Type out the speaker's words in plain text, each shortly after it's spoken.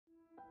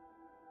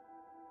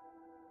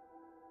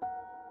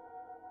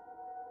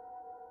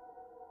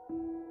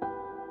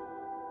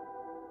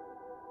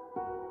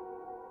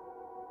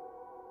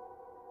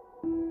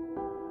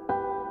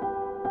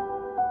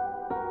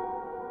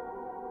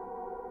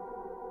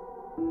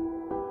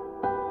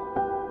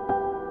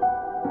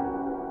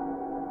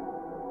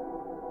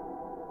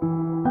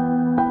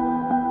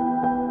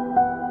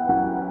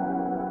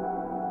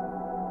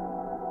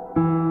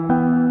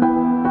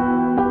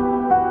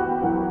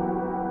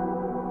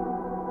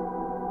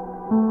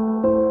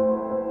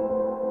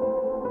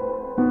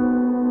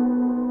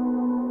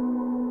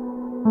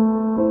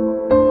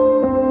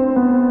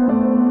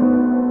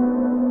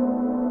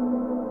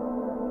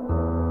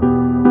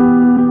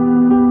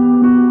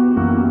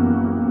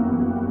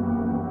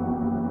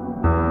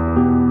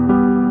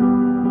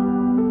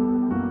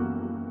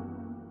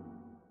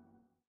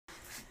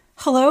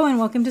Hello and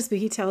welcome to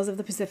Spooky Tales of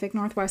the Pacific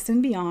Northwest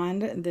and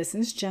Beyond. This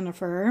is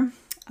Jennifer,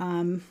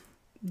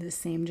 the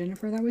same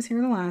Jennifer that was here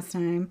the last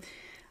time.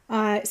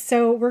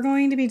 So we're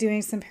going to be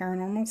doing some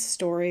paranormal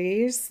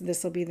stories.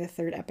 This will be the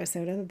third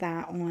episode of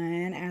that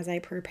one as I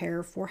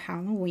prepare for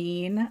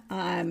Halloween.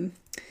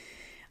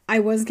 I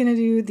was going to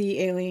do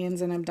the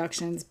aliens and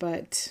abductions,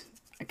 but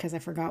because I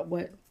forgot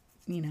where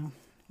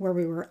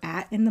we were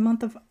at in the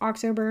month of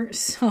October.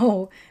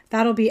 So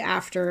that'll be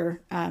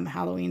after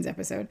Halloween's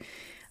episode.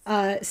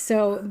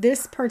 So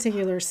this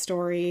particular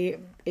story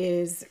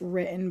is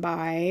written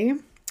by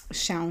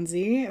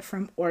Shaunsey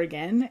from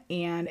Oregon,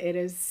 and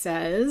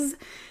says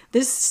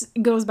this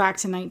goes back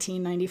to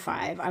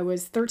 1995. I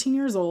was 13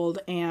 years old,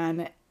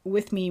 and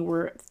with me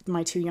were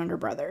my two younger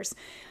brothers.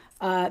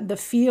 The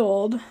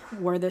field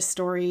where this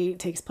story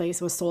takes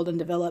place was sold and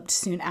developed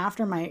soon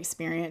after my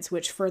experience,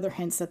 which further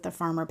hints that the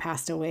farmer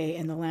passed away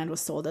and the land was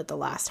sold at the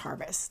last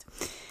harvest.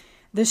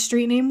 The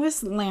street name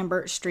was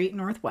Lambert Street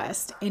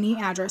Northwest. Any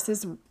address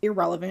is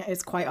irrelevant.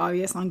 It's quite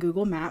obvious on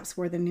Google Maps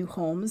where the new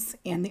homes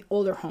and the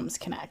older homes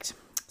connect.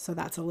 So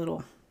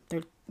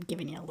they're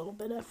giving you a little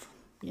bit of,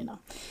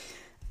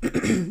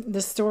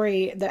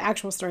 The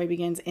actual story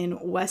begins in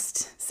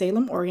West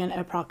Salem, Oregon at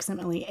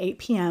approximately 8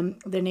 p.m.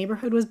 The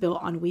neighborhood was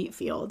built on wheat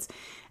fields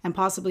and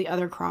possibly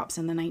other crops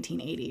in the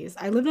 1980s.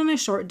 I lived on a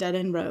short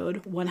dead-end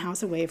road, one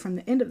house away from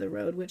the end of the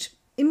road, which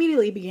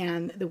immediately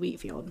began the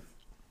wheat field.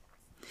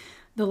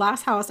 The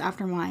last house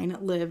after mine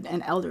lived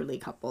an elderly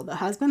couple. The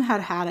husband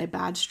had had a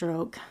bad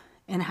stroke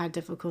and had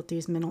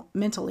difficulties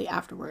mentally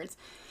afterwards.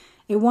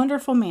 A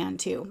wonderful man,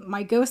 too.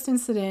 My ghostly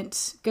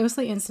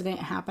incident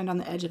happened on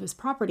the edge of his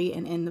property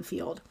and in the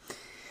field.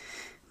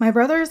 My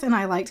brothers and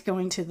I liked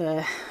going to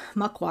the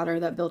muck water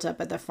that built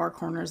up at the far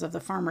corners of the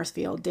farmer's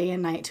field day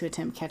and night to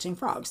attempt catching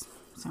frogs.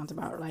 Sounds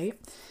about right.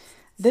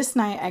 This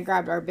night, I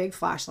grabbed our big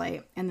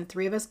flashlight, and the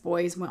three of us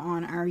boys went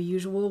on our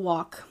usual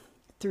walk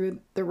through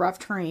the rough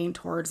terrain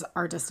towards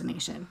our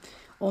destination,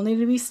 only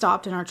to be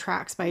stopped in our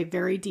tracks by a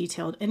very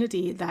detailed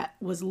entity that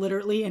was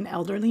literally an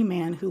elderly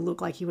man who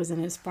looked like he was in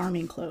his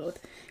farming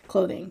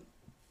clothing.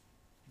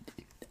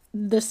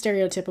 The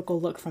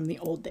stereotypical look from the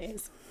old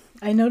days.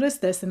 I noticed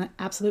this in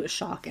absolute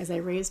shock as I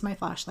raised my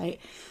flashlight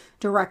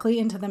directly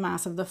into the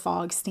mass of the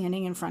fog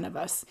standing in front of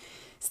us.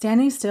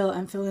 Standing still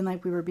and feeling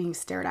like we were being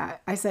stared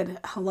at, I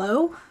said,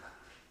 "Hello?"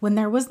 When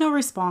there was no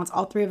response,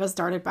 all three of us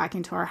darted back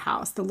into our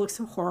house, the looks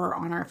of horror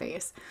on our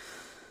face.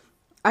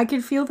 I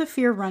could feel the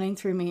fear running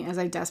through me as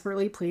I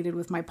desperately pleaded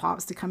with my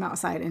pops to come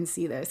outside and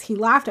see this. He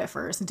laughed at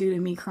first due to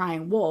me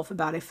crying wolf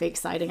about a fake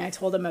sighting I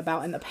told him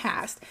about in the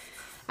past.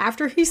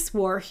 After he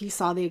swore he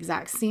saw the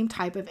exact same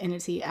type of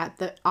entity at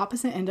the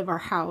opposite end of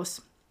our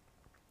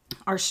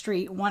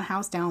street, one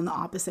house down the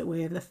opposite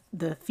way of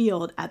the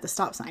field at the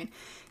stop sign.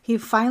 He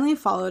finally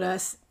followed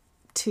us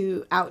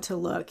out to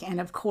look, and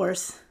of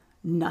course,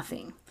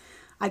 nothing.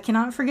 I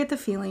cannot forget the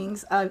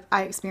feelings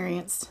I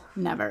experienced.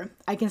 Never.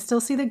 I can still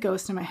see the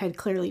ghost in my head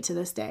clearly to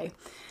this day.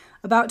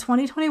 About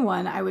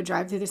 2021, I would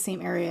drive through the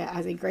same area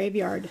as a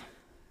graveyard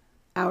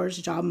hours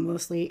job,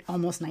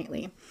 almost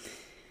nightly.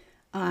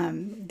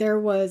 There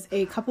was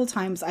a couple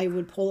times I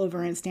would pull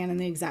over and stand in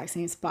the exact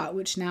same spot,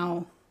 which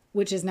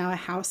is now a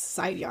house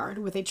side yard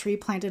with a tree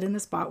planted in the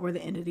spot where the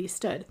entity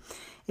stood.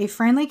 A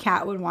friendly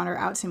cat would wander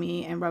out to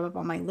me and rub up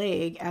on my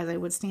leg as I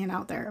would stand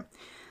out there.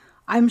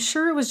 I'm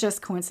sure it was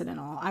just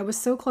coincidental. I was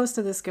so close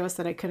to this ghost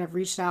that I could have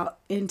reached out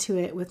into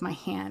it with my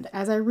hand.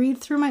 As I read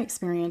through my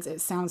experience, it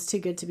sounds too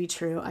good to be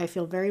true. I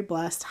feel very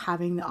blessed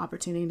having the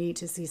opportunity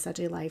to see such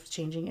a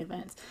life-changing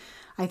event.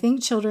 I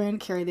think children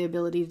carry the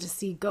ability to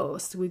see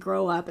ghosts. We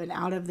grow up and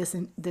out of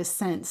this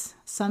sense.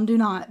 Some do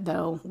not,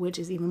 though, which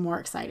is even more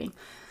exciting.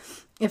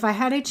 If I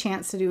had a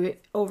chance to do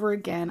it over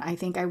again, I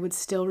think I would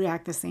still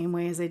react the same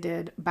way as I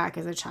did back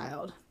as a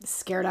child,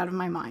 scared out of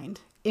my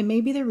mind. It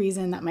may be the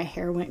reason that my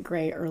hair went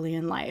gray early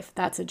in life.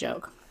 That's a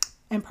joke,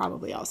 and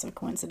probably also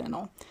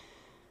coincidental.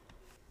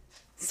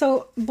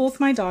 So both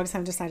my dogs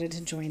have decided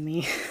to join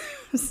me.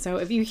 So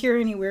if you hear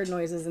any weird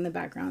noises in the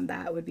background,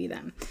 that would be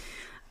them.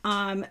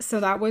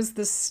 So that was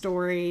the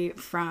story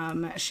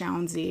from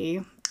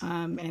Shaunsey,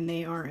 and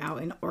they are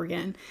out in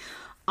Oregon.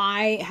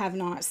 I have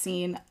not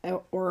seen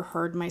or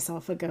heard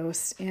myself a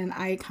ghost, and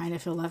I kind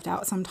of feel left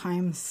out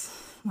sometimes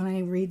when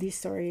I read these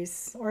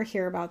stories or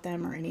hear about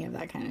them or any of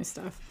that kind of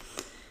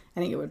stuff. I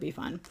think it would be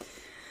fun.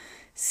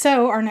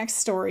 So our next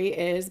story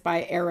is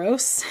by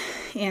Eros,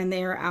 and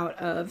they are out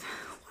of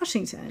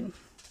Washington.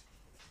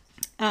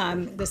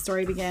 The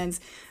story begins,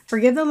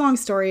 "Forgive the long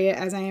story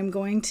as I am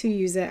going to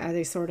use it as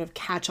a sort of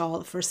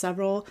catch-all for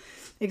several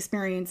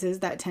experiences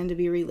that tend to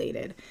be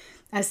related.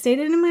 As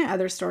stated in my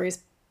other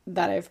stories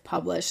that I've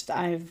published,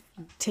 I've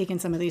taken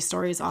some of these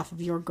stories off of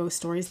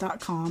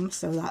yourghoststories.com,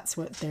 so that's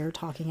what they're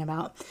talking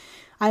about.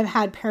 I've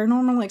had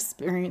paranormal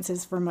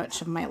experiences for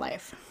much of my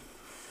life.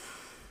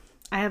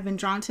 I have been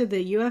drawn to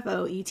the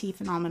UFO ET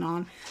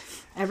phenomenon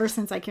ever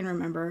since I can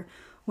remember.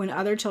 When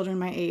other children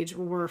my age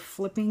were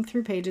flipping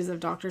through pages of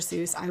Dr.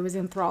 Seuss, I was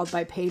enthralled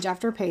by page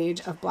after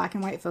page of black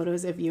and white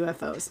photos of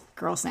UFOs.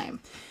 Girl, same.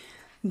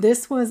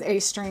 This was a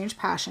strange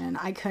passion.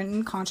 I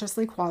couldn't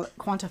consciously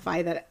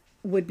quantify that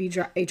would be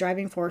a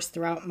driving force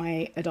throughout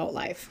my adult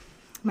life.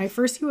 My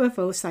first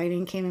UFO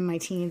sighting came in my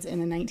teens in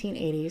the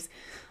 1980s.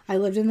 I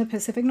lived in the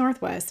Pacific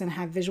Northwest and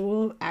have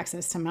visual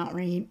access to Mount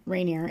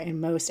Rainier in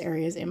most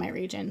areas in my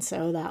region.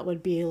 So that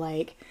would be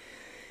like,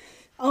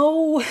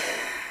 probably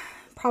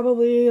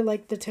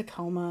like the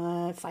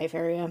Tacoma, Fife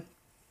area,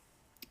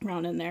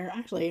 around in there.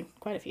 Actually,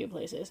 quite a few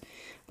places.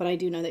 But I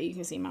do know that you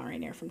can see Mount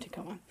Rainier from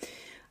Tacoma.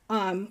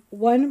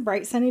 One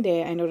bright sunny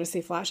day, I noticed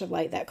a flash of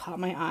light that caught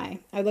my eye.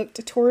 I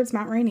looked towards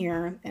Mount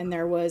Rainier, and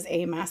there was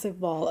a massive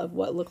ball of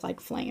what looked like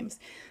flames.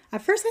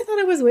 At first, I thought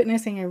I was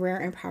witnessing a rare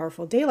and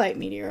powerful daylight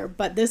meteor,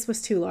 but this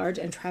was too large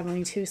and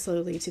traveling too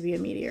slowly to be a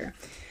meteor.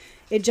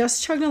 It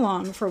just chugged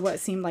along for what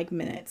seemed like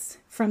minutes.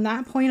 From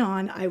that point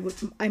on,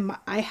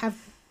 I have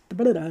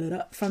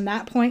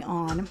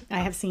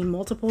seen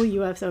multiple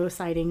UFO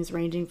sightings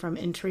ranging from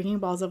intriguing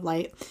balls of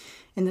light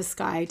in the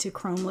sky to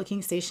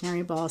chrome-looking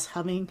stationary balls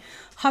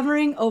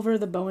hovering over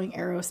the Boeing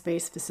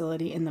Aerospace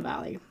facility in the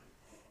valley.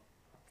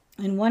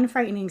 In one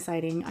frightening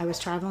sighting, I was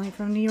traveling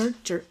from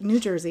New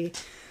Jersey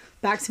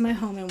back to my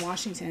home in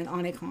Washington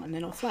on a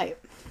continental flight.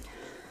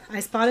 I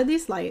spotted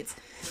these lights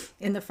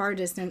in the far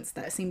distance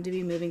that seemed to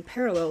be moving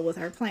parallel with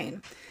our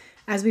plane.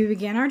 As we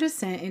began our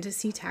descent into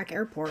SeaTac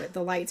Airport,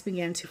 the lights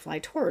began to fly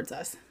towards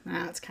us.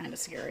 That's kind of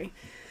scary.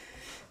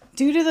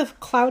 Due to the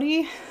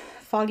cloudy,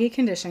 foggy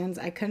conditions,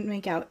 I couldn't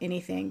make out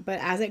anything, but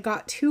as it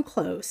got too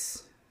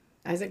close,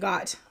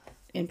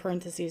 in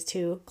parentheses,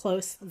 too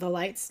close, the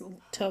lights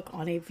took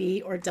on a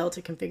V or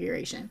Delta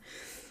configuration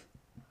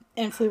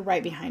and flew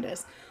right behind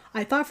us.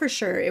 I thought for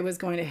sure it was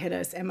going to hit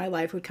us and my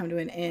life would come to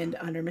an end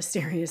under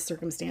mysterious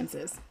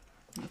circumstances.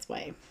 That's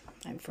why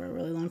for a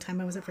really long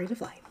time I was afraid to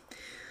fly.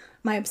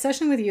 My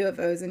obsession with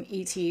UFOs and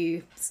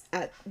ETs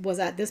was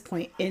at this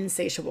point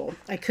insatiable.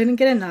 I couldn't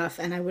get enough,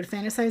 and I would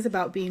fantasize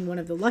about being one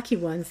of the lucky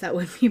ones that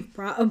would be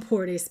brought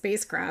aboard a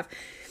spacecraft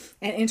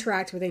and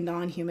interact with a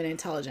non-human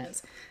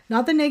intelligence.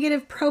 Not the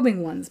negative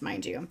probing ones,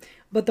 mind you,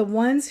 but the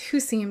ones who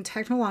seemed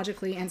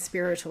technologically and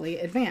spiritually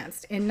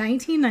advanced. In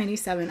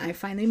 1997, I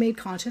finally made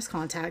conscious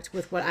contact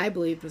with what I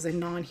believed was a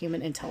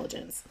non-human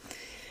intelligence.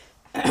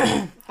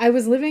 I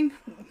was living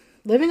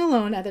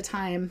alone at the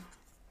time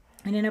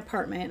in an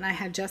apartment, and I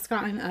had just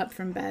gotten up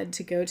from bed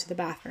to go to the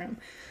bathroom.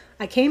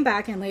 I came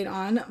back and laid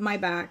on my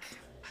back,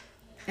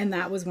 and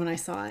that was when I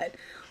saw it.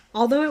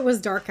 Although it was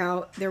dark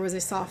out, there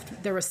was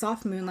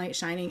soft moonlight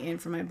shining in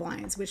from my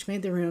blinds, which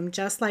made the room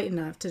just light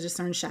enough to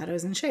discern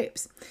shadows and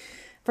shapes.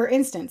 For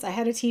instance, I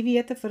had a TV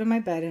at the foot of my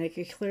bed, and I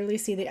could clearly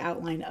see the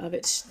outline of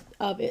it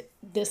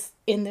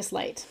in this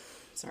light.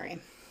 Sorry.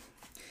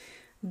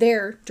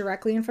 There,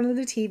 directly in front of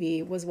the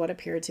TV, was what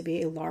appeared to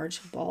be a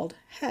large, bald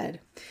head.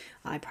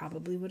 I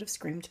probably would have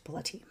screamed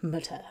bloody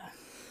murder.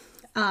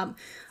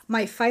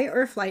 My fight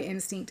or flight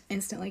instinct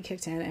instantly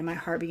kicked in, and my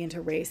heart began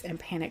to race, and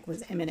panic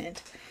was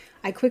imminent.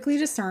 I quickly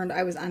discerned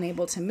I was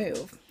unable to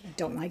move.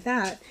 Don't like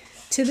that.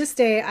 To this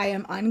day, I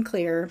am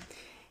unclear.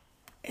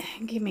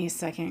 Give me a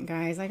second,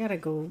 guys. I gotta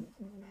go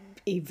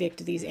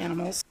evict these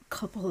animals.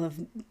 Couple of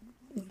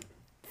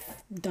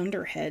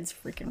dunderheads,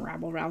 freaking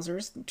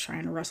rabble-rousers,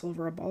 trying to wrestle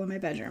over a ball in my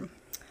bedroom.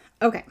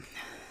 Okay,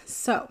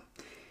 so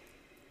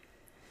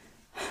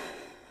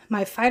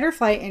my fight or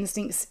flight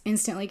instincts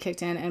instantly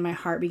kicked in, and my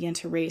heart began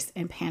to race,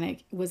 and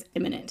panic was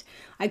imminent.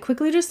 I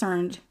quickly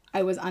discerned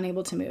I was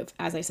unable to move.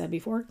 As I said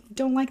before,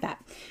 don't like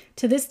that.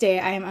 To this day,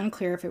 I am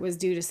unclear if it was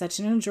due to such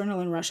an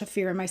adrenaline rush of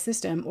fear in my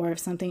system or if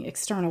something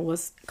external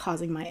was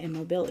causing my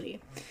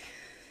immobility.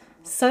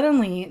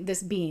 Suddenly,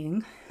 this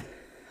being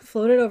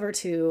floated over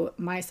to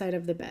my side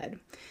of the bed.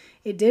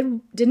 It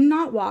did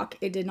not walk.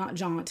 It did not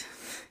jaunt.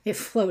 It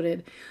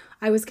floated.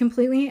 I was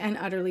completely and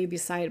utterly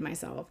beside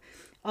myself.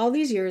 All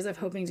these years of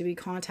hoping to be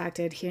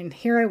contacted, and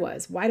here I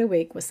was, wide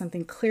awake with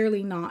something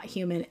clearly not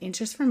human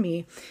inches from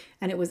me,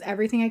 and it was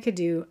everything I could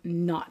do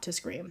not to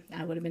scream.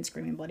 I would have been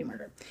screaming bloody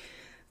murder.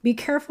 Be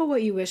careful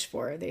what you wish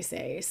for, they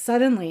say.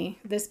 Suddenly,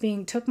 this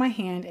being took my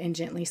hand and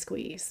gently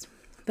squeezed.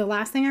 The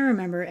last thing I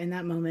remember in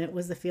that moment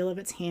was the feel of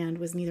its hand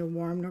was neither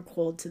warm nor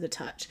cold to the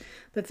touch,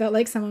 but felt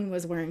like someone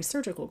was wearing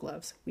surgical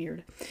gloves.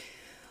 Weird.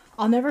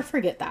 I'll never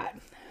forget that.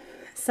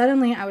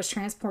 Suddenly, I was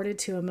transported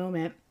to a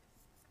moment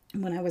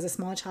when I was a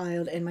small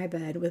child in my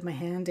bed with my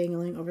hand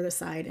dangling over the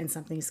side and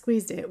something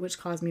squeezed it, which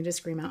caused me to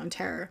scream out in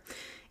terror.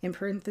 In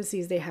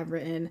parentheses, they have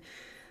written,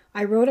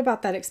 I wrote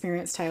about that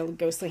experience titled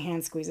Ghostly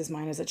Hand Squeezes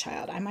Mine as a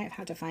Child. I might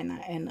have to find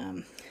that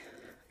and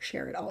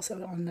share it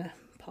also on the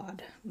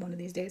pod one of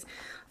these days.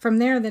 From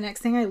there, the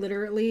next thing I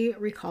literally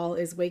recall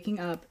is waking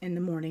up in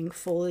the morning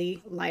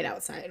fully light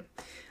outside.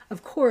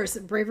 Of course,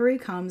 bravery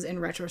comes in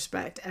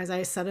retrospect, as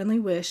I suddenly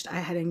wished I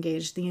had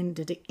engaged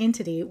the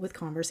entity with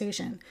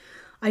conversation.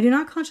 I do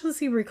not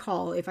consciously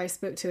recall if I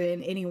spoke to it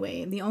in any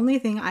way. The only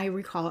thing I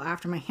recall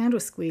after my hand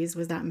was squeezed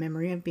was that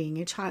memory of being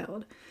a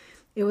child.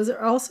 It was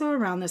also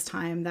around this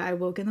time that I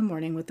woke in the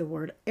morning with the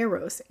word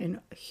Eros in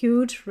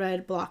huge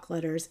red block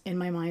letters in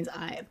my mind's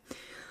eye.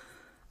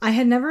 I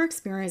had never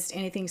experienced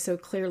anything so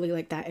clearly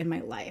like that in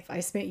my life. I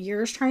spent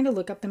years trying to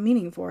look up the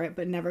meaning for it,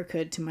 but never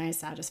could to my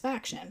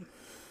satisfaction.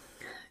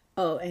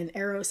 Oh, and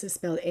Eros is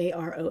spelled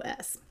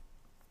Aros.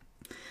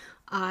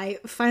 I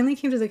finally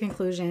came to the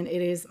conclusion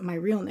it is my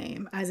real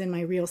name, as in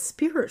my real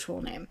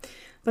spiritual name,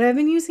 but I've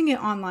been using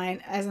it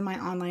online as in my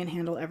online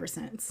handle ever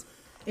since.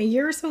 A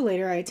year or so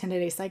later, I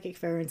attended a psychic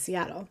fair in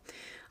Seattle.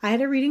 I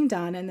had a reading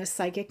done, and the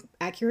psychic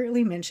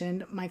accurately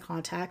mentioned my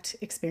contact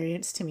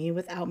experience to me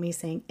without me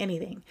saying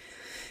anything.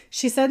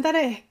 She said that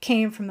it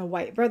came from the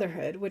White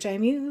Brotherhood, which I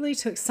immediately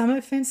took some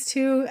offense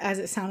to, as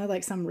it sounded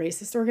like some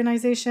racist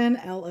organization,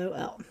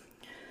 LOL.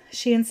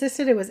 She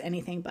insisted it was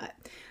anything but.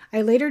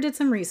 I later did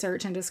some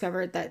research and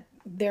discovered that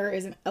there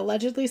is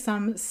allegedly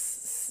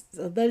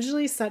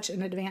such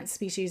an advanced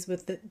species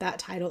with that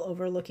title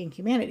overlooking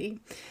humanity.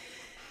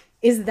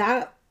 Is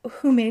that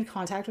who made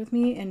contact with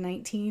me in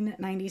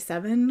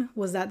 1997?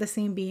 Was that the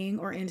same being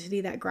or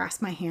entity that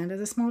grasped my hand as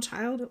a small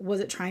child?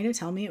 Was it trying to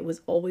tell me it was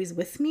always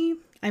with me?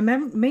 I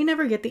may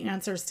never get the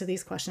answers to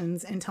these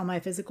questions until my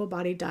physical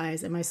body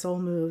dies and my soul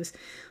moves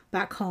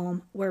back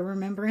home, where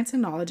remembrance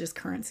and knowledge is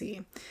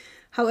currency.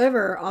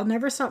 However, I'll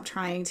never stop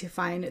trying to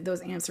find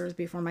those answers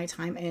before my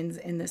time ends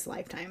in this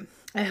lifetime.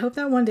 I hope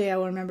that one day I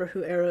will remember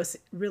who Eros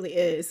really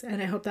is,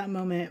 and I hope that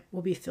moment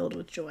will be filled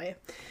with joy.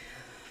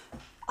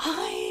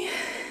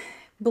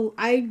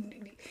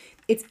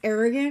 It's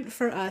arrogant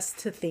for us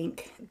to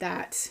think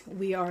that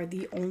we are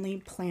the only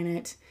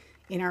planet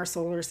in our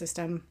solar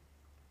system,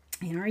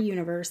 in our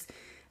universe,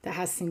 that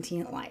has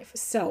sentient life.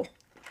 So,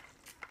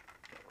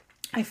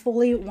 I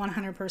fully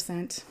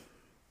 100%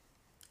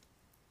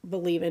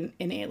 believe in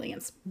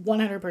aliens.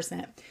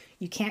 100%.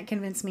 You can't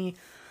convince me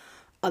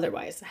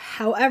otherwise.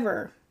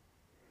 However,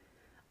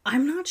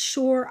 I'm not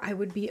sure I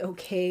would be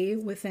okay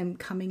with them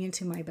coming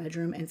into my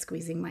bedroom and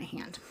squeezing my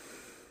hand.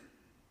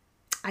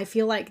 I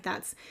feel like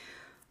that's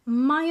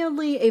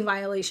mildly a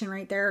violation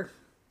right there.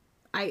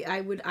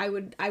 I would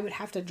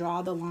have to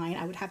draw the line.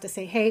 I would have to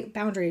say, hey,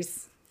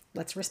 boundaries.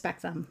 Let's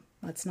respect them.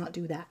 Let's not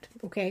do that.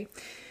 Okay.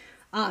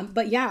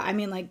 But yeah, I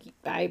mean, like,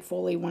 I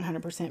fully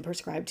 100%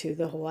 prescribe to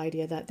the whole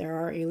idea that there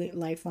are alien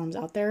life forms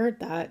out there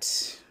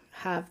that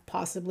have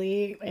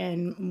possibly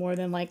and more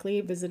than likely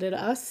visited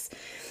us.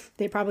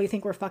 They probably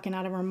think we're fucking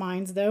out of our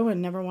minds though,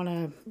 and never want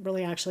to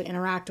really actually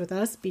interact with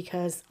us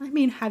because, I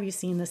mean, have you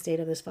seen the state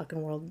of this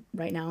fucking world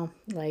right now?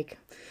 Like,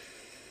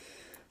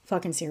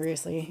 fucking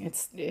seriously,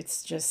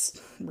 it's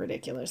just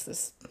ridiculous,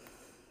 this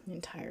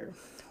entire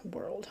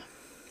world.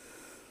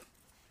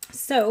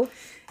 So,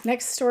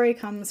 next story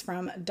comes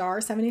from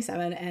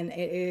Dar77, and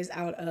it is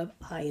out of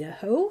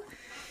Idaho.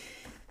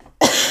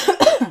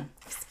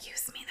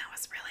 Excuse me, that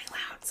was really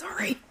loud.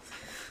 Sorry.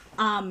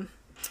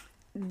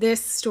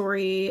 This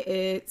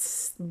story,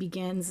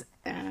 begins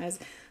as,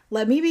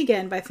 let me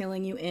begin by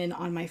filling you in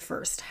on my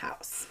first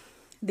house.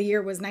 The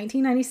year was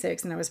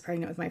 1996, and I was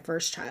pregnant with my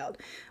first child.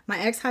 My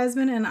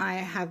ex-husband and I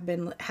had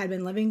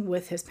been living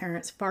with his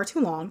parents far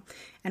too long,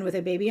 and with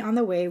a baby on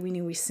the way, we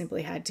knew we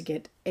simply had to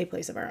get a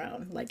place of our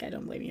own. Like, I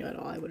don't blame you at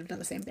all. I would have done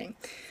the same thing.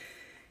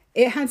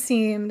 It had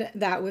seemed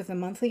that with the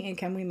monthly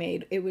income we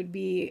made, it would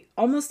be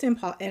an almost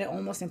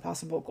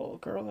impossible goal.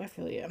 Girl, I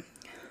feel you.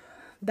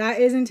 That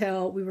is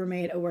until we were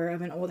made aware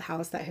of an old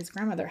house that his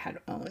grandmother had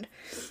owned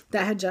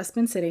that had just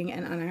been sitting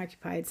and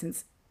unoccupied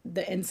since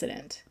the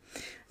incident.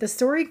 The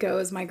story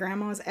goes, my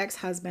grandma's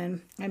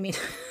ex-husband,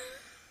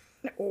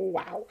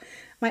 wow.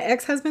 My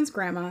ex-husband's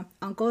grandma,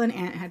 uncle, and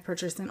aunt had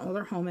purchased an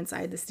older home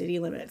inside the city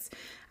limits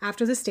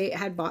after the state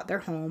had bought their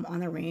home on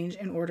the range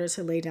in order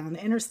to lay down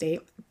the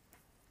interstate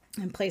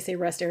and place a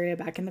rest area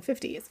back in the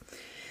 50s.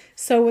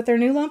 So with their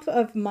new lump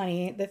of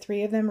money, the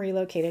three of them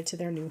relocated to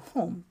their new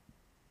home.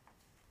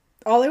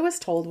 All I was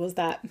told was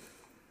that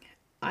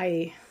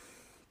I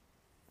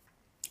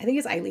think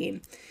it's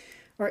Eileen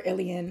or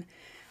Ilian,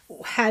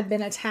 had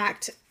been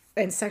attacked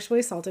and sexually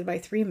assaulted by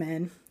three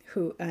men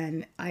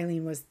and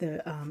Eileen was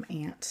the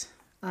aunt,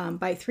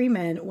 by three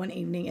men one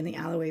evening in the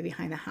alleyway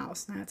behind the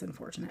house. That's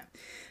unfortunate.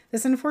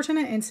 This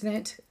unfortunate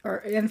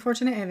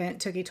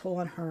event took a toll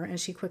on her, and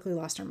she quickly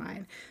lost her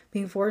mind,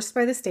 being forced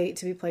by the state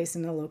to be placed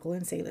in a local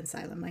insane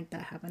asylum. Like,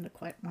 that happened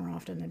quite more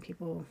often than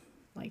people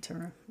like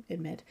to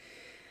admit.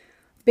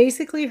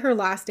 Basically, her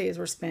last days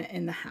were spent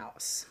in the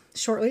house.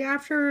 Shortly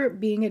after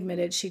being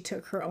admitted, she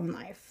took her own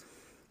life.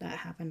 That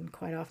happened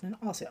quite often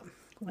also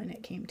when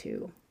it came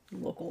to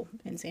local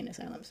insane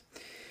asylums.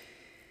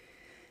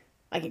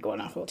 I could go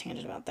on a whole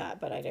tangent about that,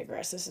 but I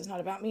digress. This is not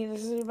about me.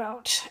 This is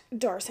about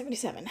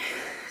Dar77.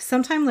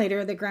 Sometime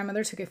later, the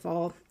grandmother took a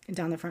fall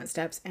down the front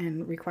steps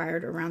and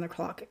required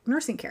around-the-clock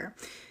nursing care.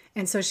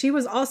 And so she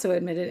was also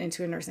admitted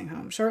into a nursing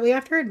home. Shortly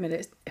after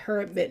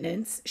her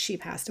admittance, she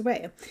passed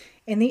away.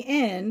 In the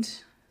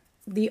end,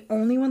 the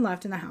only one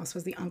left in the house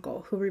was the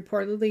uncle, who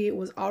reportedly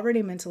was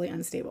already mentally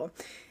unstable.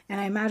 And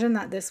I imagine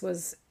that this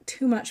was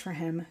too much for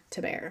him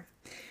to bear.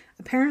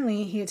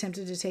 Apparently, he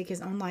attempted to take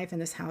his own life in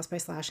this house by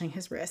slashing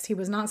his wrist. He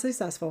was not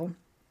successful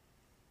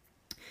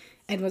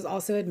and was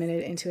also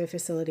admitted into a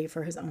facility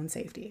for his own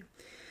safety.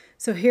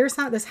 So here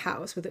sat this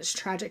house with its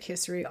tragic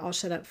history all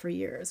shut up for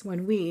years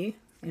when we,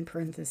 in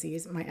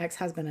parentheses, my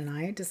ex-husband and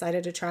I,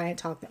 decided to try and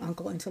talk the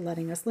uncle into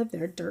letting us live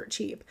there dirt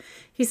cheap.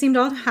 He seemed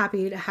all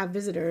happy to have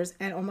visitors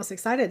and almost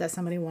excited that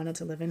somebody wanted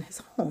to live in his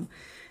home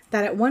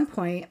that at one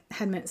point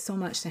had meant so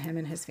much to him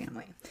and his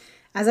family.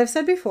 As I've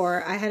said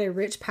before, I had a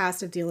rich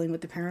past of dealing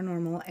with the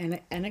paranormal and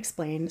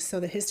unexplained, so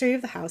the history of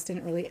the house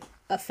didn't really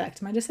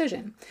affect my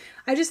decision.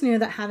 I just knew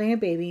that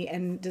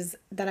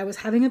that I was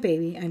having a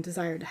baby and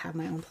desired to have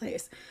my own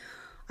place.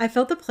 I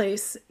felt the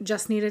place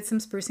just needed some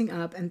sprucing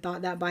up and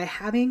thought that by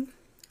having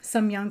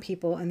some young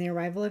people and the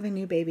arrival of a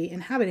new baby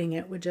inhabiting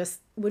it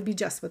would be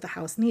just what the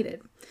house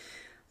needed.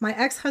 My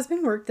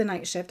ex-husband worked the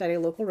night shift at a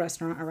local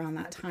restaurant around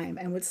that time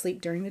and would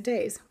sleep during the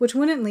days, which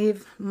wouldn't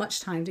leave much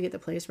time to get the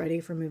place ready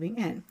for moving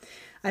in.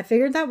 I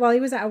figured that while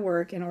he was at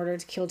work, in order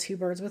to kill two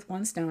birds with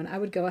one stone, I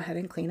would go ahead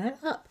and clean it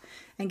up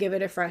and give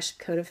it a fresh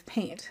coat of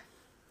paint.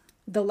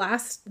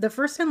 The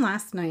first and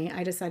last night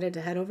I decided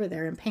to head over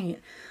there and paint,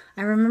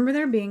 I remember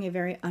there being a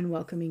very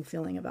unwelcoming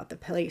feeling about the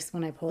place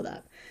when I pulled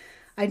up.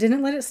 I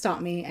didn't let it stop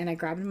me, and I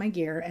grabbed my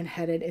gear and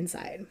headed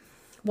inside.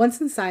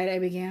 Once inside, I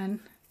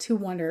began to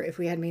wonder if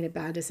we had made a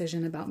bad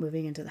decision about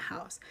moving into the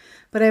house.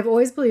 But I've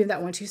always believed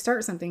that once you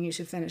start something, you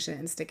should finish it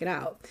and stick it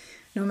out,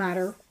 no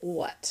matter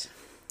what.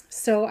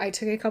 So I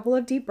took a couple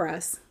of deep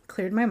breaths,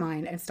 cleared my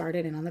mind, and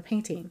started in on the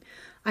painting.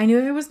 I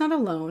knew I was not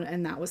alone,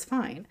 and that was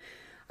fine.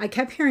 I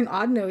kept hearing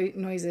odd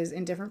noises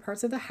in different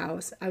parts of the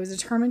house. I was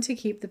determined to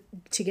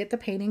get the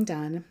painting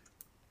done,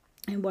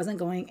 and I wasn't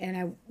going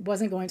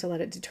to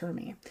let it deter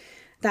me.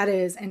 That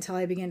is, until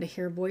I began to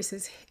hear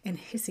voices and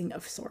hissing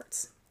of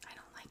sorts.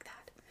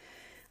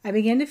 I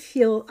began to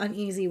feel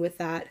uneasy with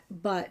that,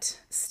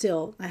 but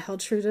still, I held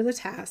true to the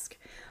task.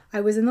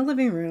 I was in the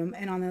living room,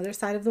 and on the other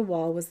side of the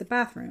wall was the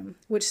bathroom,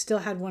 which still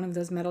had one of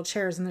those metal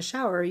chairs in the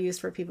shower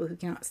used for people who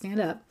cannot stand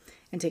up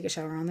and take a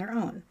shower on their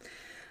own.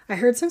 I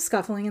heard some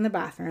scuffling in the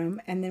bathroom,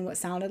 and then what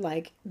sounded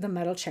like the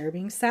metal chair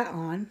being sat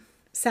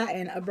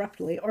in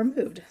abruptly or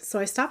moved. So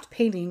I stopped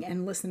painting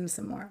and listened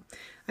some more.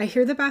 I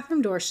hear the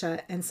bathroom door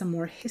shut and some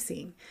more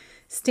hissing.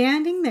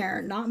 Standing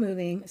there, not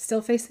moving,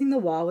 still facing the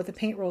wall with a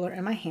paint roller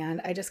in my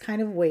hand, I just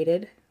kind of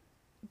waited.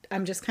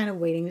 I'm just kind of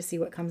waiting to see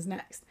what comes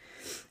next.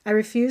 I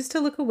refused to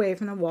look away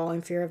from the wall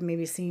in fear of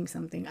maybe seeing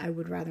something I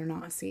would rather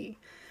not see.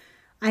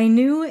 I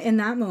knew in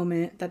that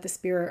moment that the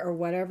spirit or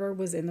whatever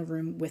was in the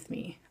room with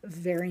me,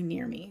 very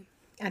near me.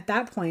 At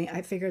that point,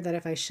 I figured that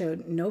if I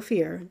showed no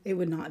fear, it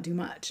would not do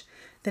much.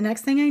 The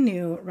next thing I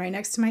knew, right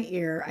next to my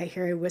ear, I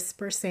hear a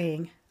whisper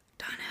saying,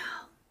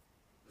 "Donnell."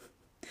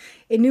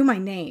 It knew my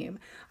name.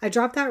 I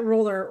dropped that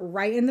roller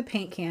right in the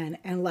paint can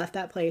and left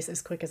that place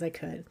as quick as I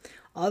could.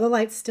 All the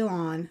lights still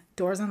on,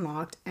 doors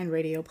unlocked, and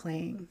radio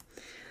playing.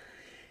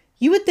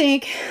 You would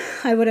think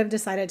I would have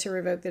decided to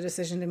revoke the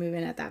decision to move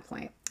in at that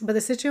point. But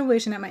the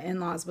situation at my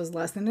in-laws was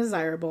less than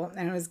desirable,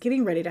 and I was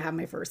getting ready to have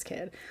my first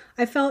kid.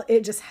 I felt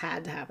it just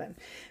had to happen.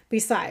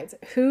 Besides,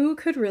 what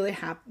could really...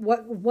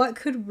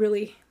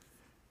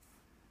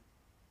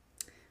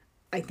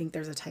 I think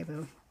there's a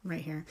typo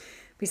right here.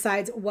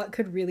 Besides, what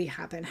could really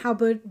happen? How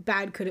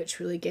bad could it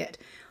truly get?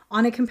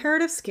 On a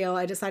comparative scale,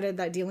 I decided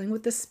that dealing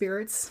with the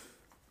spirits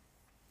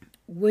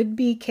would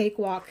be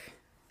cakewalk.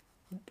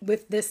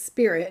 With this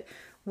spirit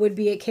would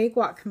be a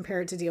cakewalk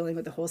compared to dealing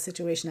with the whole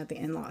situation at the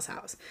in-laws'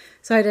 house.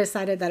 So I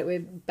decided that it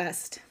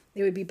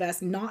would be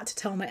best not to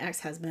tell my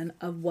ex-husband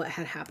of what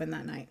had happened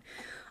that night.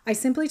 I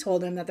simply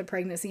told him that the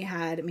pregnancy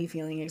had me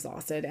feeling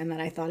exhausted and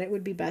that I thought it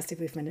would be best if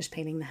we finished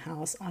painting the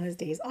house on his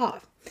days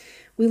off.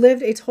 We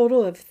lived a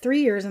total of 3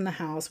 years in the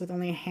house with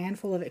only a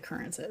handful of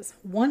occurrences.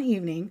 One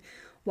evening,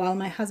 while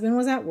my husband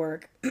was at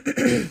work,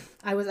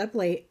 I was up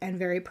late and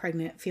very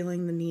pregnant,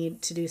 feeling the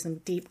need to do some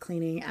deep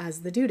cleaning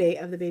as the due date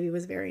of the baby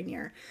was very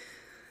near.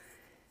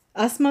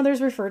 Us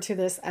mothers refer to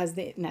this as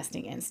the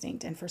nesting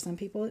instinct, and for some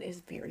people it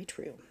is very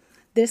true.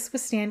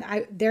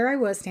 There I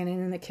was standing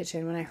in the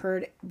kitchen when I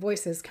heard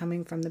voices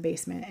coming from the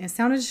basement, and it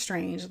sounded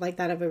strange, like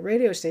that of a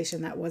radio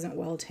station that wasn't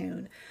well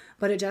tuned,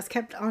 but it just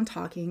kept on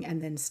talking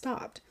and then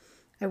stopped.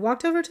 I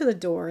walked over to the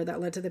door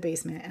that led to the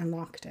basement and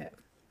locked it.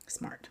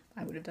 Smart.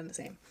 I would have done the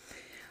same.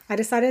 I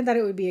decided that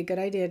it would be a good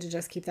idea to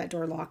just keep that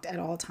door locked at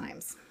all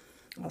times.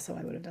 Also,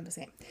 I would have done the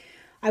same.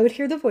 I would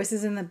hear the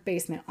voices in the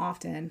basement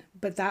often,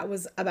 but that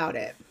was about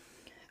it.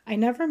 I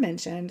never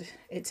mentioned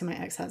it to my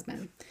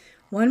ex-husband.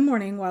 One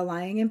morning while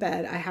lying in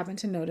bed, I happened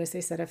to notice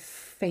a set of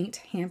faint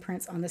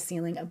handprints on the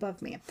ceiling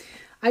above me.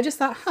 I just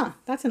thought,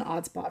 that's an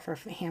odd spot for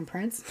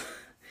handprints,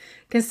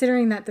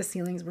 considering that the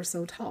ceilings were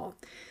so tall,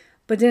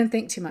 but didn't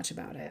think too much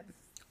about it.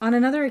 On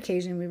another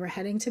occasion, we were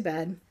heading to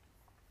bed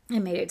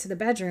and made it to the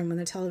bedroom when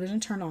the television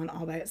turned on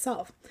all by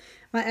itself.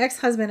 My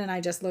ex-husband and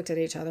I just looked at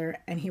each other,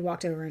 and he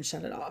walked over and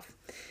shut it off.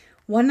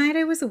 One night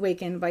I was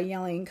awakened by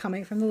yelling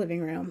coming from the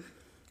living room.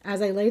 As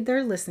I laid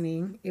there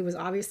listening, it was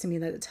obvious to me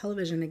that the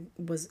television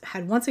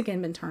had once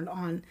again been turned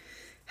on,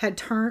 had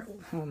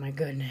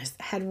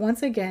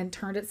once again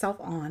turned itself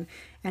on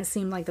and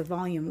seemed like the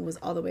volume was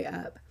all the way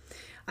up.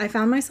 I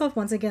found myself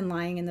once again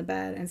lying in the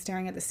bed and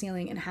staring at the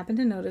ceiling and happened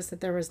to notice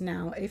that there was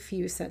now a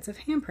few sets of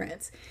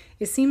handprints.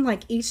 It seemed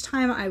like each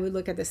time I would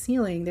look at the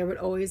ceiling, there would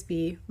always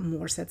be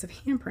more sets of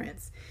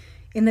handprints.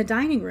 In the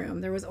dining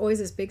room, there was always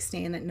this big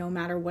stain that no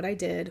matter what I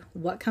did,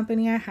 what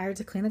company I hired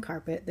to clean the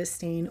carpet, this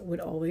stain would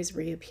always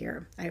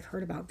reappear. I've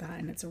heard about that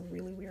and it's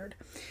really weird.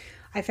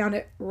 I found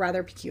it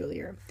rather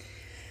peculiar.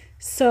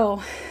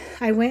 So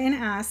I went and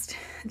asked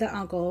the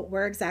uncle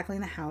where exactly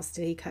in the house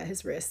did he cut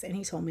his wrists, and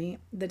he told me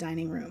the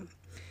dining room.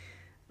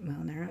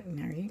 Well,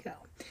 there you go.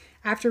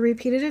 After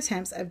repeated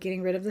attempts of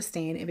getting rid of the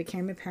stain, it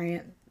became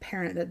apparent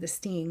that the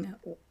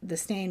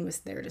stain was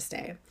there to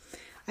stay.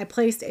 I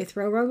placed a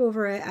throw rug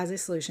over it as a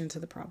solution to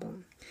the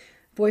problem.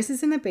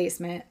 Voices in the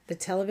basement, the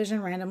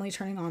television randomly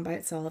turning on by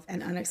itself,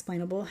 and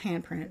unexplainable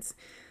handprints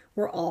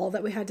were all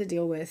that we had to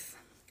deal with.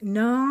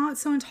 Not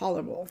so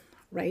intolerable,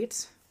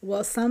 right?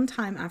 Well,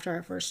 sometime after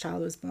our first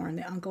child was born,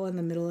 the uncle in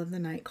the middle of the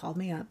night called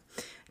me up,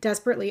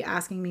 desperately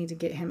asking me to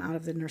get him out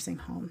of the nursing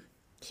home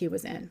he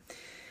was in.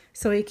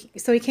 So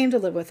he came to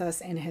live with us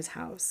in his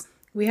house.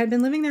 We had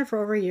been living there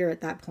for over a year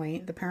at that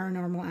point. The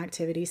paranormal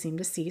activity seemed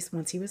to cease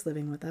once he was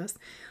living with us.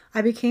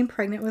 I became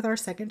pregnant with our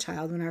second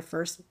child when our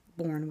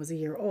firstborn was a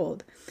year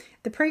old.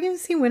 The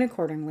pregnancy went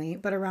accordingly,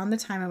 but around the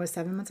time I was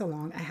 7 months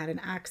along, I had an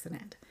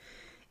accident.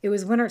 It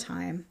was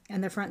wintertime,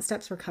 and the front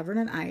steps were covered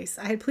in ice.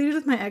 I had pleaded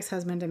with my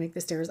ex-husband to make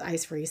the stairs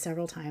ice-free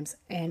several times,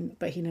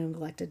 but he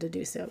neglected to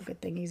do so. Good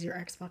thing he's your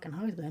ex-fucking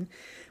husband.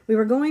 We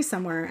were going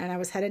somewhere, and I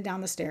was headed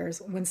down the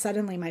stairs when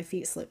suddenly my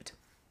feet slipped.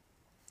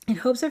 In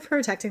hopes of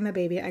protecting the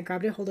baby, I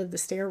grabbed a hold of the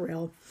stair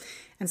rail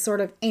and sort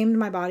of aimed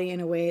my body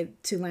in a way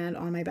to land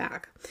on my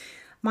back.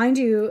 Mind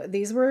you,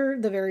 these were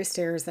the very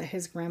stairs that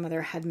his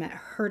grandmother had met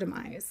her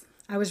demise.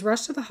 I was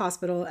rushed to the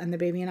hospital, and the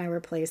baby and I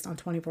were placed on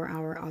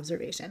 24-hour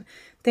observation.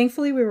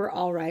 Thankfully, we were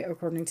all right,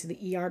 according to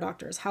the ER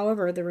doctors.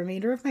 However, the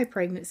remainder of my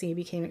pregnancy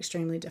became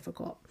extremely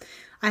difficult.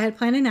 I had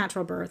planned a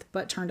natural birth,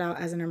 but turned out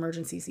as an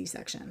emergency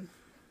C-section.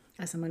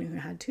 As someone who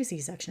had 2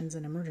 C-sections,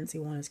 an emergency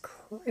one is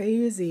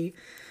crazy.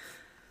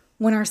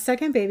 When our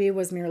second baby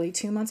was merely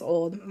 2 months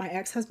old, my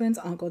ex-husband's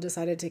uncle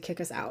decided to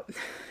kick us out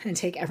and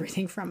take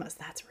everything from us.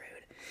 That's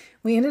rude.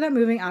 We ended up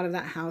moving out of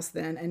that house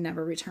then and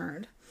never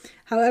returned.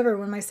 However,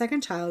 when my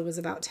second child was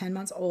about 10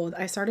 months old,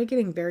 I started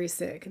getting very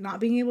sick, not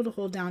being able to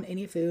hold down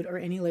any food or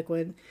any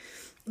liquids,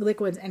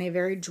 and a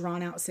very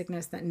drawn-out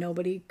sickness that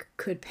nobody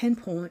could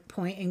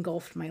pinpoint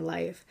engulfed my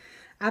life.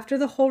 After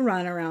the whole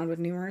run around with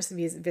numerous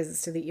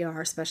visits to the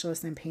ER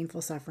specialist and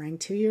painful suffering,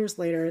 2 years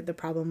later, the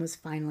problem was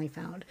finally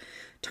found.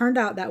 Turned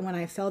out that when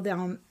I fell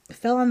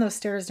on those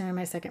stairs during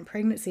my second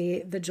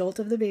pregnancy, the jolt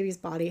of the baby's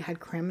body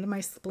had crammed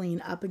my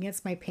spleen up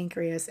against my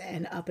pancreas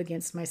and up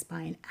against my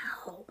spine.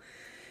 Ow!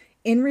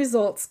 End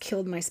results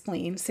killed my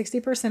spleen,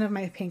 60% of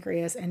my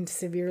pancreas, and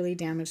severely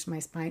damaged my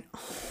spine.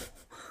 Oh,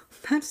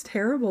 that's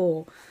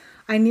terrible.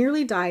 I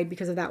nearly died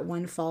because of that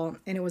one fall,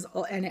 and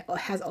it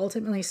has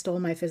ultimately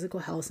stolen my physical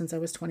health since I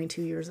was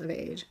 22 years of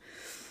age.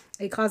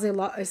 It caused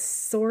a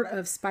sort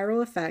of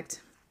spiral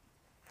effect,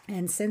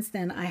 and since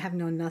then I have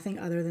known nothing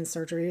other than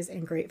surgeries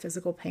and great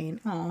physical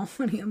pain. Oh,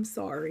 honey, I'm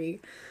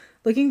sorry.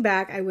 Looking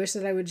back, I wish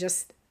that I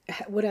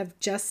would have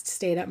just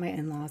stayed at my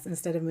in-laws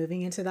instead of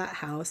moving into that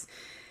house.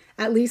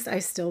 At least I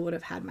still would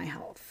have had my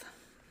health.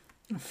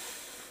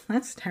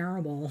 That's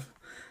terrible.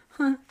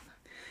 Huh.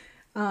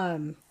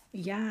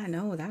 Yeah,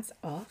 no, that's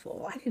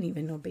awful. I didn't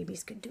even know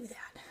babies could do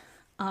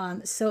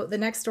that. So the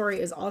next story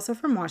is also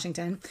from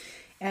Washington,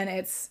 and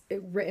it's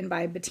written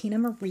by Bettina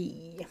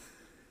Marie.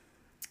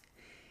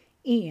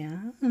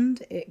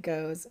 And it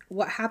goes,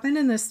 what happened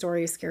in this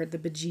story scared the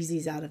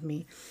bejesus out of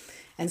me.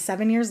 And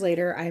 7 years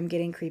later, I'm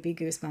getting creepy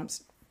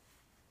goosebumps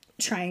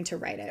trying to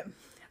write it.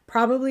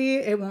 Probably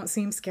it won't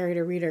seem scary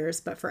to readers,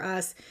 but for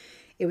us,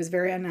 it was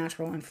very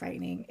unnatural and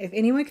frightening. If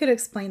anyone could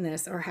explain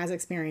this or has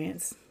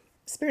experienced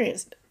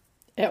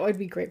it, I would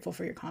be grateful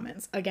for your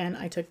comments. Again,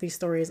 I took these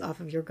stories off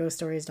of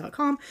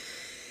yourghoststories.com.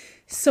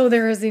 So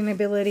there is an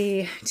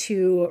ability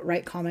to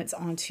write comments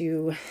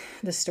onto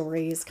the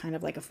stories, kind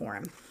of like a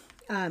forum.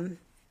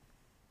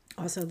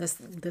 Also,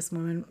 this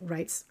woman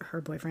writes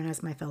her boyfriend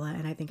as my fella,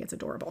 and I think it's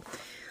adorable.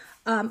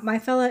 My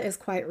fella is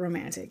quite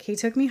romantic. He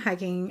took me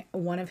hiking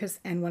on one of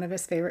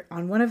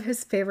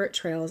his favorite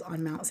trails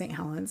on Mount St.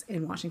 Helens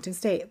in Washington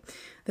State.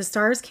 The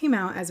stars came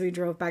out as we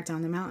drove back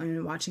down the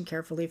mountain, watching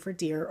carefully for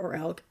deer or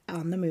elk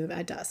on the move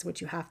at dusk,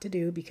 which you have to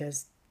do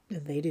because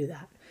they do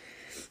that.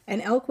 An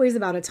elk weighs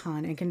about a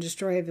ton and can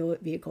destroy a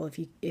vehicle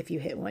if you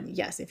hit one.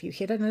 Yes, if you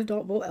hit an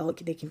adult bull elk,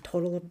 they can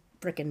total a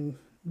frickin'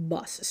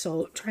 bus.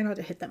 So try not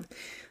to hit them.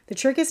 The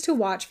trick is to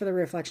watch for the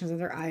reflections of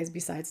their eyes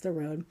beside the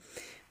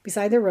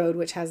road,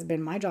 which has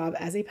been my job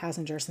as a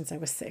passenger since I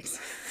was 6.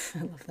 I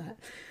love that.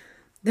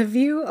 The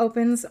view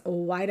opens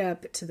wide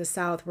up to the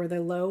south where the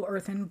low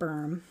earthen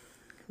berm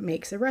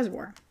makes a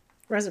reservoir.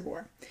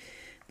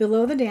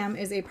 Below the dam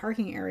is a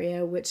parking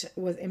area which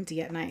was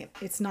empty at night.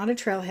 It's not a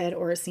trailhead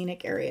or a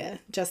scenic area,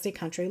 just a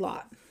country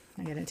lot.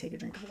 I gotta take a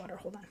drink of water,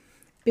 hold on.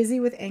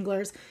 Busy with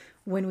anglers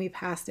when we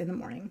passed in the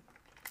morning.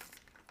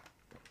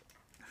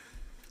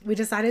 We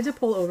decided to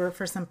pull over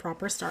for some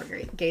proper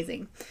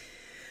stargazing.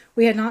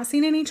 We had not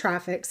seen any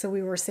traffic, so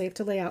we were safe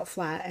to lay out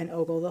flat and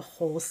ogle the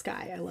whole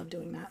sky. I love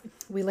doing that.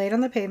 We laid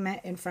on the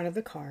pavement in front of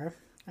the car.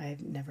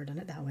 I've never done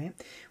it that way,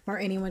 where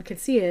anyone could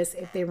see us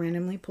if they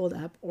randomly pulled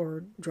up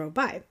or drove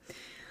by.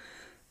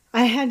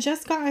 I had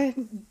just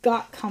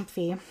got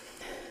comfy,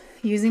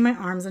 using my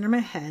arms under my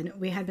head.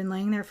 We had been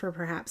laying there for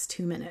perhaps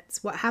 2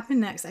 minutes. What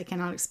happened next, I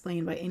cannot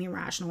explain by any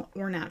rational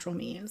or natural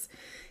means.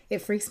 It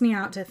freaks me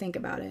out to think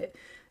about it.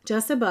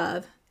 Just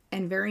above,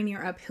 and very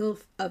near uphill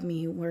of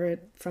me, where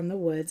from the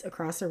woods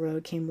across the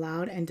road came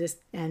loud and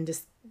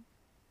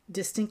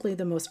distinctly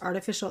the most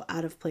artificial,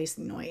 out-of-place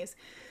noise.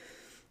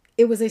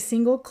 It was a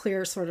single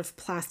clear sort of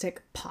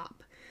plastic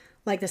pop,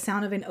 like the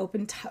sound of an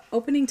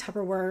opening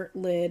Tupperware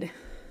lid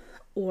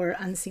or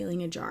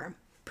unsealing a jar.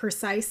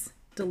 Precise,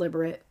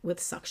 deliberate, with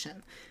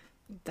suction.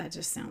 That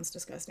just sounds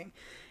disgusting.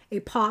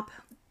 A pop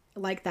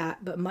like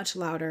that, but much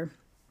louder,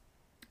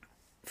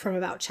 from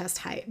about chest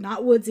height.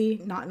 Not woodsy,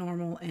 not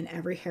normal, and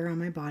every hair on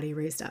my body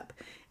raised up,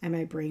 and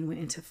my brain went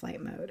into flight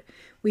mode.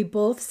 We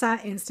both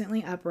sat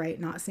instantly upright,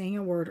 not saying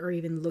a word or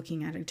even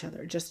looking at each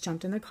other, just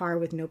jumped in the car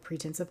with no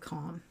pretense of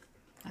calm.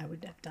 I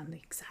would have done the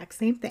exact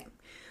same thing.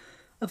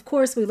 Of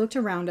course, we looked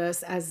around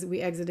us as we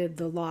exited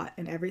the lot,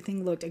 and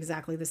everything looked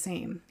exactly the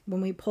same.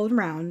 When we pulled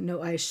around,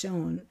 no eyes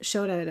showed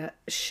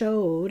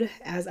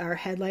as our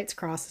headlights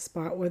crossed the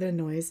spot where the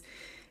noise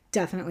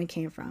definitely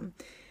came from.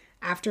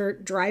 After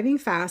driving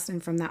fast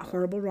and from that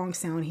horrible wrong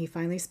sound, he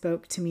finally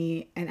spoke to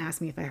me and asked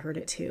me if I heard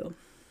it too.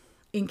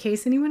 In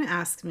case anyone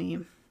asks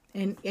from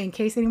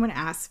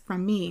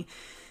me,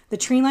 the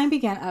tree line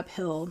began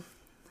uphill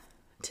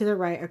to the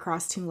right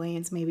across 2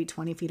 lanes, maybe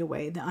 20 feet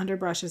away. The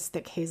underbrush is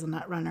thick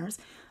hazelnut runners,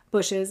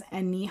 bushes,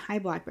 and knee-high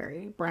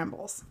blackberry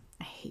brambles.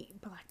 I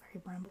hate blackberry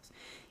brambles.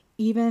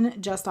 Even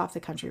just off the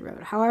country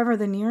road. However,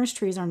 the nearest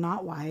trees are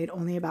not wide,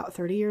 only about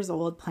 30 years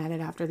old,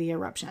 planted after the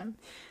eruption.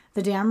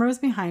 The dam rose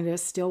behind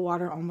us, still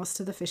water almost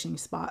to the fishing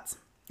spots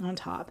on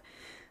top.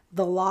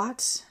 The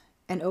lot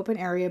and open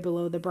area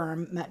below the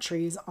berm met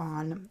trees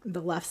on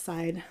the left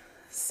side,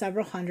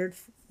 several hundred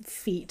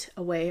feet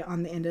away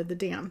on the end of the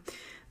dam.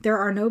 There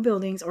are no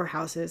buildings or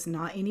houses,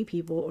 not any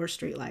people or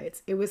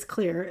streetlights. It was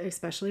clear,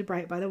 especially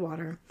bright by the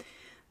water.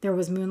 There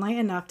was moonlight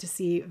enough to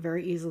see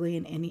very easily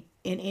in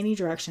any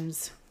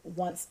directions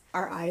once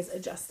our eyes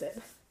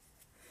adjusted.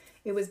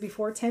 It was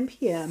before 10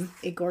 p.m.,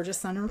 a gorgeous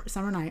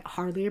summer night,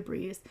 hardly a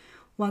breeze.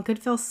 One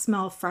could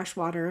smell fresh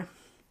water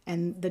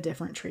and the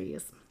different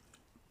trees.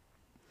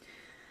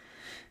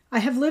 I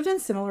have lived in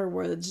similar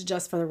woods,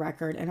 just for the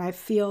record, and I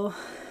feel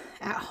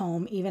at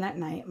home even at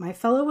night. My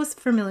fellow was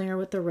familiar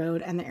with the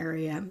road and the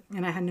area,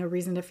 and I had no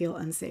reason to feel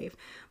unsafe.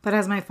 But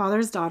as my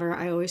father's daughter,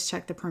 I always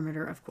check the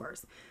perimeter, of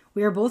course.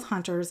 We are both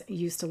hunters,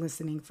 used to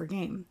listening for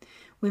game.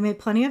 We made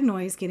plenty of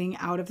noise getting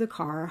out of the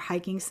car.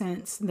 Hiking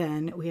since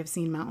then, we have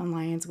seen mountain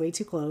lions way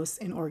too close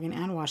in Oregon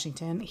and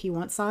Washington. He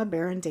once saw a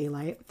bear in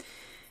daylight,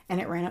 and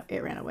it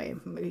ran away,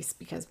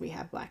 because we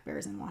have black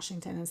bears in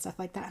Washington and stuff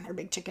like that, and they're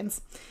big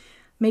chickens,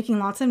 making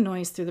lots of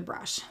noise through the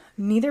brush.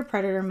 Neither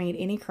predator made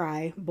any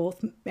cry.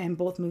 Both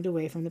moved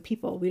away from the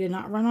people. We did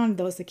not run on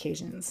those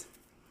occasions.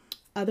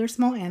 Other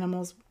small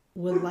animals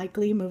would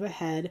likely move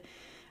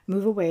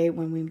away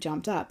when we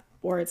jumped up,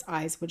 or its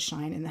eyes would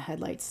shine in the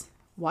headlights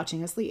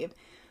watching us leave.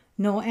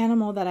 No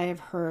animal that I have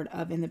heard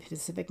of in the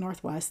Pacific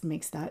Northwest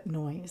makes that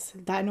noise.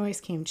 That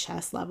noise came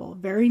chest level,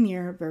 very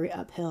near, very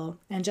uphill,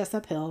 and just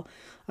uphill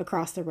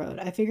across the road.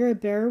 I figure a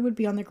bear would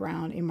be on the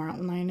ground, a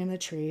mountain lion in the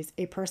trees.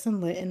 A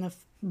person lit in the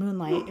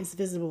moonlight is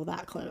visible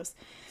that close,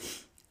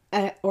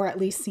 or at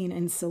least seen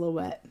in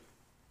silhouette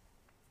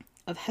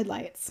of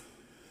headlights.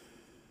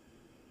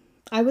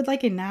 I would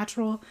like a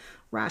natural,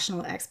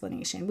 rational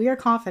explanation. We are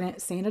confident,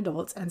 sane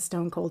adults, and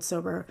stone cold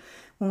sober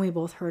when we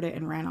both heard it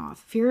and ran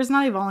off. Fear is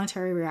not a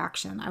voluntary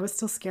reaction. I am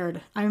still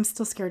scared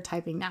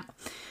typing now.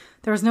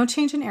 There was no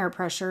change in air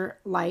pressure,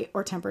 light,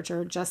 or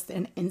temperature, just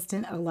an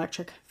instant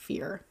electric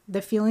fear.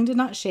 The feeling did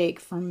not shake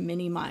for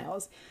many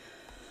miles.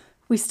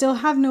 We still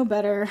have no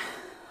better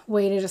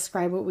way to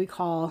describe what we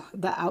call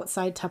the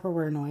outside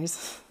Tupperware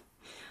noise.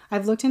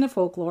 I've looked into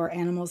folklore,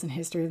 animals, and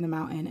history of the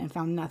mountain and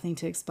found nothing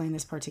to explain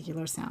this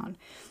particular sound.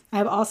 I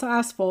have also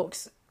asked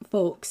folks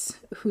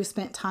who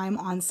spent time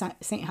on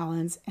St.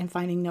 Helens and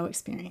finding no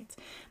experience.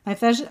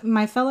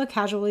 My fellow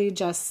casually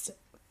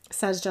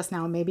says just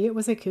now, maybe it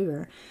was a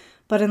cougar.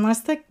 But unless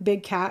the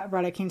big cat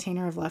brought a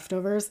container of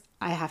leftovers,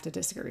 I have to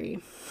disagree.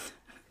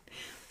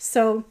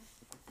 So,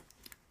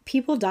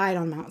 people died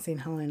on Mount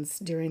St. Helens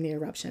during the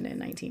eruption in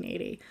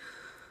 1980.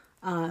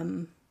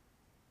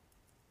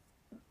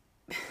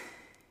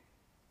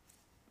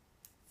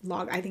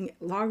 I think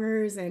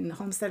loggers and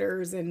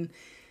homesteaders and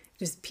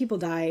just people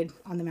died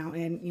on the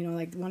mountain. You know,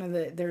 like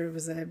there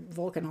was a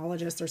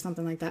volcanologist or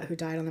something like that who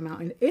died on the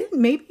mountain.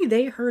 Maybe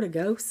they heard a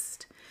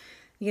ghost.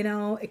 You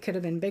know, it could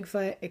have been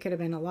Bigfoot. It could have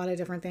been a lot of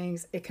different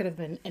things. It could have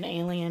been an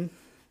alien,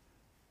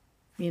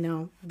 you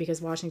know,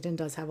 because Washington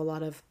does have a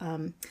lot of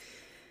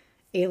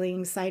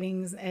alien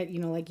sightings,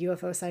 like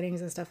UFO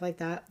sightings and stuff like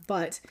that.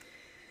 But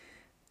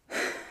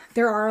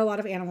There are a lot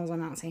of animals on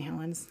Mount St.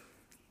 Helens,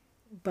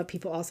 but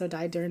people also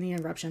died during the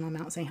eruption on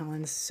Mount St.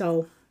 Helens.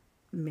 So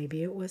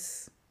maybe it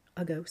was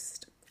a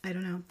ghost. I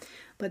don't know.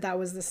 But that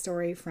was the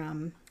story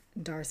from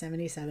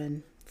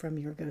Dar77 from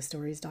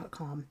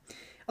yourghoststories.com.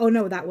 Oh,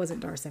 no, that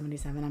wasn't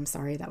Dar77. I'm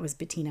sorry. That was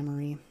Bettina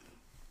Marie.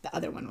 The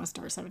other one was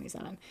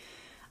Dar77.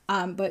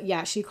 But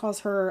yeah, she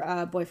calls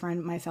her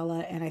boyfriend my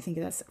fella, and I think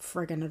that's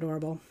friggin'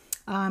 adorable.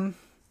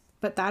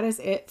 But that is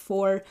it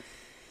for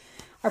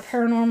our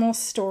paranormal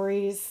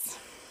stories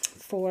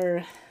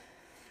for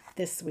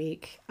this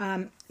week.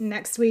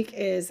 Next week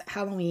is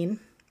Halloween.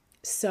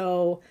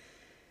 So,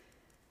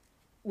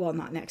 well,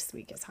 not next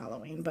week is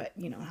Halloween, but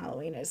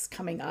Halloween is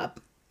coming up.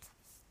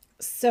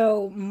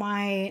 So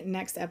my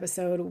next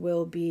episode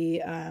will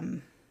be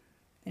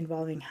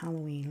involving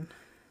Halloween.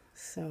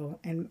 So,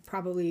 and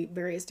probably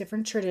various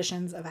different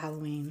traditions of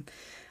Halloween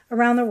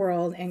around the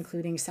world,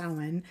 including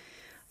Samhain.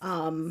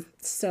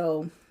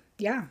 So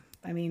yeah,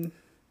 I mean,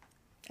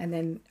 and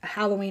then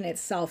Halloween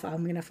itself,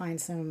 I'm going to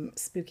find some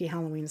spooky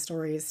Halloween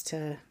stories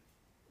to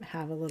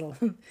have a little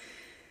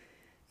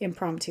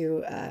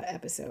impromptu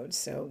episode.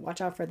 So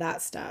watch out for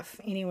that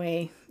stuff.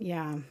 Anyway,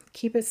 yeah,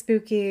 keep it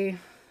spooky.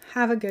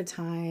 Have a good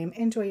time.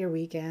 Enjoy your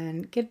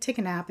weekend. Take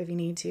a nap if you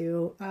need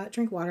to.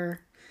 Drink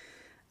water.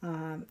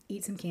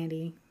 Eat some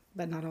candy.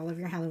 But not all of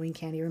your Halloween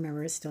candy.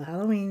 Remember, it's still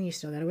Halloween. You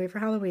still gotta wait for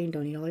Halloween.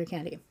 Don't eat all your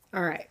candy.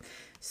 All right.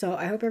 So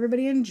I hope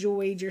everybody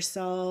enjoyed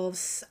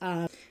yourselves.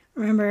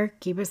 Remember,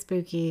 keep it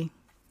spooky.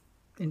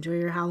 Enjoy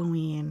your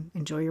Halloween.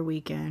 Enjoy your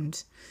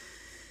weekend.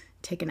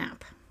 Take a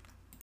nap.